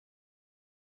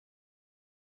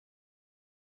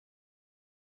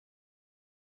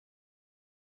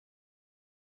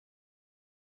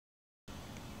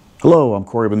Hello, I'm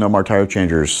Corey with Nomar Tire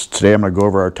Changers. Today I'm going to go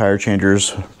over our tire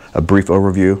changers, a brief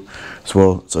overview, as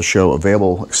well as show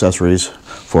available accessories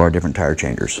for our different tire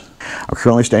changers. I'm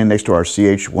currently standing next to our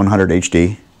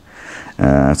CH100HD.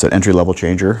 It's an entry-level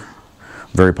changer,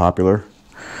 very popular.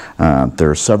 There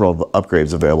are several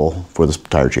upgrades available for this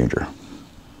tire changer.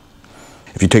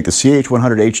 If you take the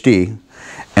CH100HD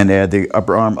and add the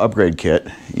upper arm upgrade kit,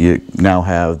 you now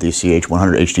have the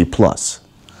CH100HD Plus.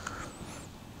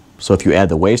 So if you add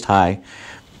the waist-high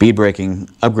bead braking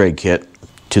upgrade kit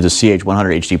to the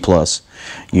CH100HD Plus,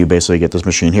 you basically get this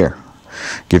machine here.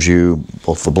 Gives you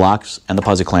both the blocks and the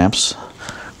posi clamps,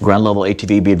 ground level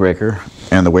ATV bead breaker,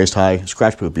 and the waist-high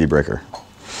scratch proof bead breaker.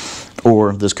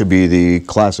 Or this could be the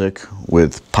classic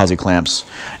with posi clamps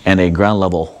and a ground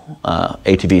level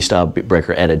ATV style bead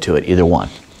breaker added to it, either one.